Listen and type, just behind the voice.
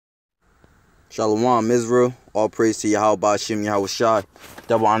Shalom, Israel. All praise to YAHAWAH, BAHASHAM, YAHAWASHI.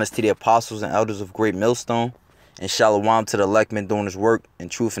 Double honors to the apostles and elders of Great Millstone. And shalom to the elect men doing his work in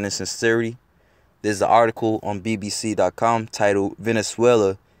truth and in sincerity. There's an article on BBC.com titled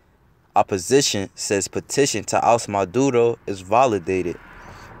Venezuela Opposition Says Petition to Oust Maduro is Validated.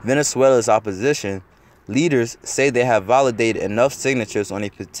 Venezuela's opposition leaders say they have validated enough signatures on a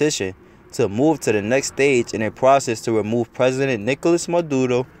petition to move to the next stage in a process to remove President Nicolas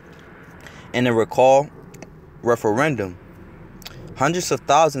Maduro in a recall referendum. Hundreds of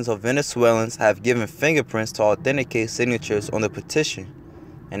thousands of Venezuelans have given fingerprints to authenticate signatures on the petition.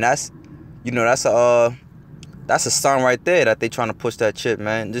 And that's a sign right there that they trying to push that chip,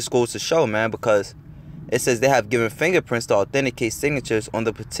 man. This goes to show, man, because it says they have given fingerprints to authenticate signatures on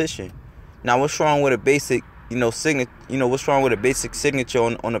the petition. Now, what's wrong with a basic, what's wrong with a basic signature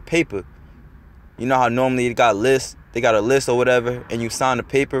on a paper? You know how normally they got a list or whatever, and you sign the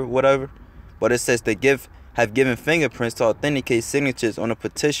paper, whatever. But it says they have given fingerprints to authenticate signatures on a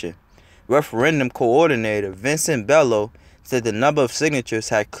petition. Referendum coordinator Vincent Bello said the number of signatures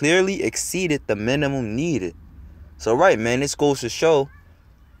had clearly exceeded the minimum needed. So right, man, this goes to show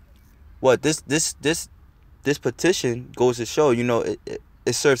what this petition goes to show.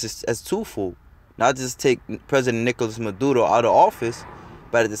 It serves as twofold. Not just take President Nicolas Maduro out of office,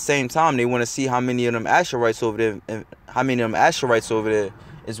 but at the same time they want to see how many of them Asherites over there and how many of them Asherites over there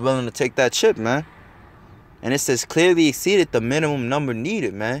is willing to take that chip, man. And it says clearly exceeded the minimum number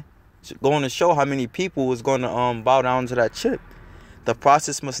needed, man. It's going to show how many people was going to bow down to that chip. The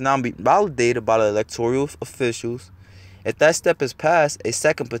process must now be validated by the electoral officials. If that step is passed, a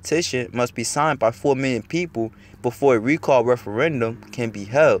second petition must be signed by 4 million people before a recall referendum can be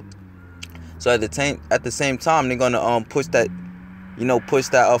held. So at the same time, they're going to push that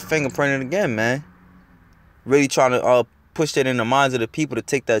fingerprinting again, man. Really trying to push that in the minds of the people to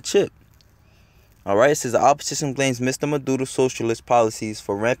take that chip. All right, it says the opposition blames Mr. Maduro's socialist policies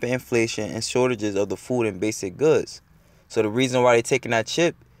for rampant inflation and shortages of the food and basic goods. So the reason why they're taking that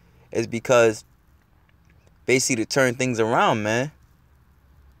chip is because basically to turn things around, man.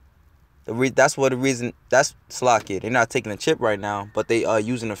 That's Slocky. They're not taking the chip right now, but they are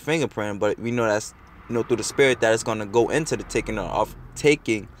using a fingerprint. But we know that's through the spirit that it's gonna go into the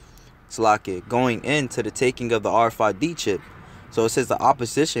going into the taking of the RFID chip. So it says the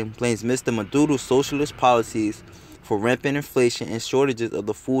opposition blames Mr. Maduro's socialist policies for rampant inflation and shortages of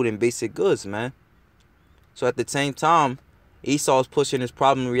the food and basic goods, man. So at the same time, Esaus pushing his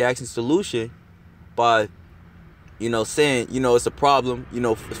problem reaction solution by, saying, it's a problem,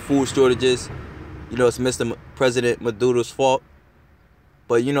 food shortages, it's Mr. President Maduro's fault.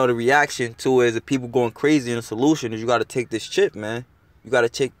 But, the reaction to it is the people going crazy, and the solution is you got to take this chip, man. You got to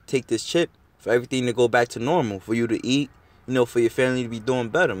take this chip for everything to go back to normal, for you to eat, for your family to be doing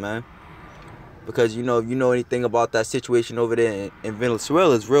better, man. Because, if you know anything about that situation over there in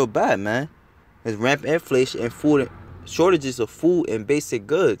Venezuela, it's real bad, man. There's rampant inflation and shortages of food and basic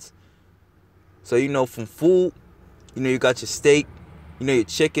goods. So, from food, you got your steak, your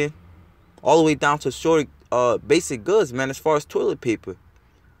chicken, all the way down to basic goods, man, as far as toilet paper.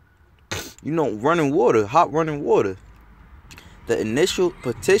 Running water, hot running water. The initial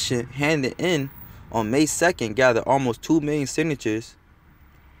petition handed in on May 2nd gathered almost 2 million signatures.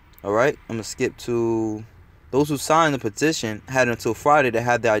 All right, I'm going to skip to those who signed the petition had until Friday to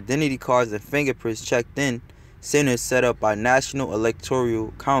have their identity cards and fingerprints checked in centers set up by National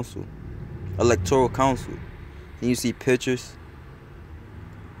Electoral Council. And you see pictures.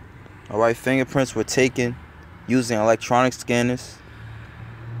 All right, fingerprints were taken using electronic scanners.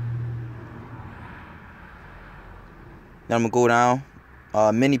 Now I'm going to go down.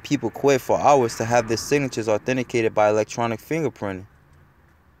 Many people quit for hours to have their signatures authenticated by electronic fingerprinting.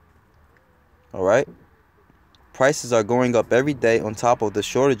 All right. Prices are going up every day on top of the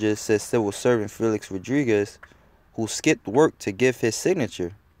shortages, says civil servant Felix Rodriguez, who skipped work to give his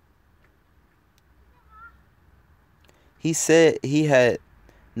signature. He said he had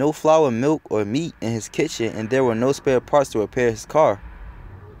no flour, milk, or meat in his kitchen, and there were no spare parts to repair his car.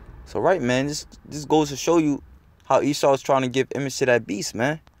 So, right, man, this goes to show you how Esau is trying to give image to that beast,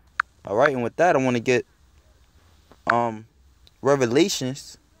 man. All right, and with that, I want to get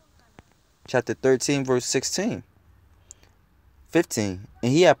Revelations chapter 13, verse 15.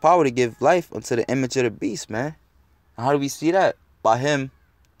 And he had power to give life unto the image of the beast, man. And how do we see that? By him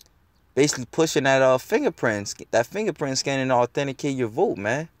basically pushing that fingerprint scanning to authenticate your vote,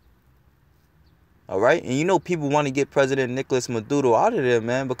 man. All right, and people want to get President Nicolas Maduro out of there,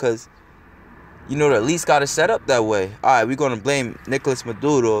 man, because they at least got it set up that way. All right, we're going to blame Nicolas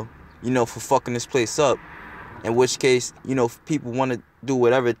Maduro, for fucking this place up. In which case, people want to do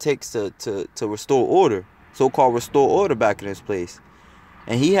whatever it takes to restore order, so-called restore order back in this place.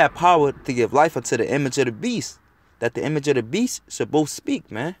 And he had power to give life unto the image of the beast, that the image of the beast should both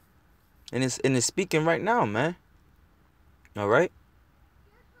speak, man. And it's speaking right now, man. All right.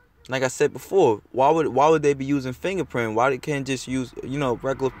 Like I said before, why would they be using fingerprint? Why they can't just use, you know,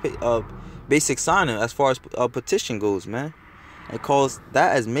 regular basic signing as far as petition goes, man? And calls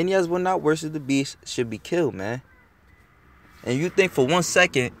that as many as will not worship the beast should be killed, man. And you think for 1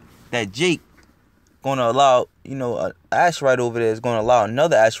 second that Jake gonna allow, you know, an asteroid over there is gonna allow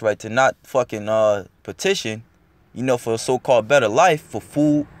another asteroid to not fucking petition, you know, for a so-called better life, for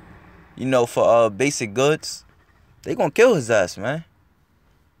food, you know, for basic goods? They gonna kill his ass, man.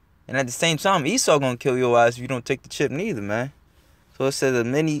 And at the same time, Esau gonna kill your ass if you don't take the chip neither, man. So it says that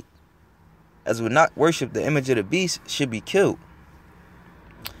many as would not worship the image of the beast should be killed.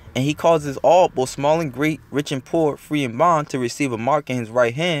 And he causes all, both small and great, rich and poor, free and bond, to receive a mark in his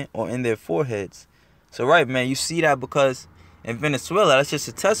right hand or in their foreheads. So right, man, you see that because in Venezuela, that's just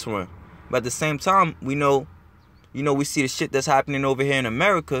a test run. But at the same time, we know, you know, we see the shit that's happening over here in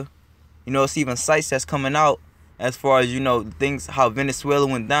America. You know, it's even sites that's coming out as far as, you know, things, how Venezuela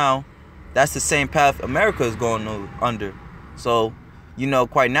went down. That's the same path America is going under. So, you know,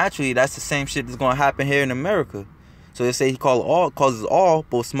 quite naturally, that's the same shit that's going to happen here in America. So they say he causes all,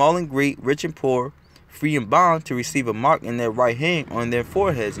 both small and great, rich and poor, free and bond, to receive a mark in their right hand or in their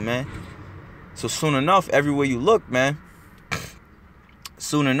foreheads, man. So soon enough, everywhere you look, man.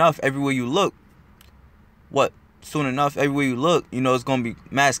 Soon enough, everywhere you look. What? Soon enough, everywhere you look, you know, it's going to be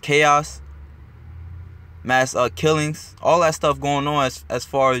mass chaos, mass killings, all that stuff going on as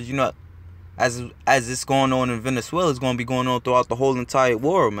far as, you know, as it's going on in Venezuela, it's going to be going on throughout the whole entire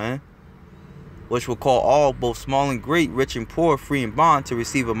world, man. Which will call all, both small and great, rich and poor, free and bond, to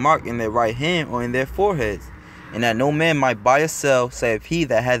receive a mark in their right hand or in their foreheads. And that no man might buy or sell, save he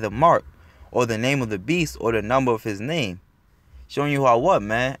that had the mark, or the name of the beast, or the number of his name. Showing you how what,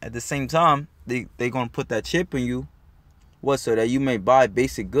 man? At the same time, they going to put that chip in you. What? So that you may buy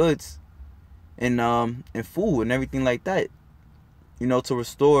basic goods and food and everything like that. You know, to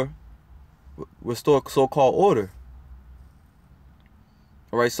restore so-called order.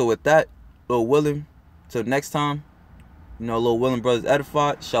 Alright, so with that, Lord willing, till next time, you know, Lord willing, brothers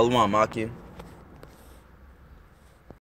edified. Shalom, Akim.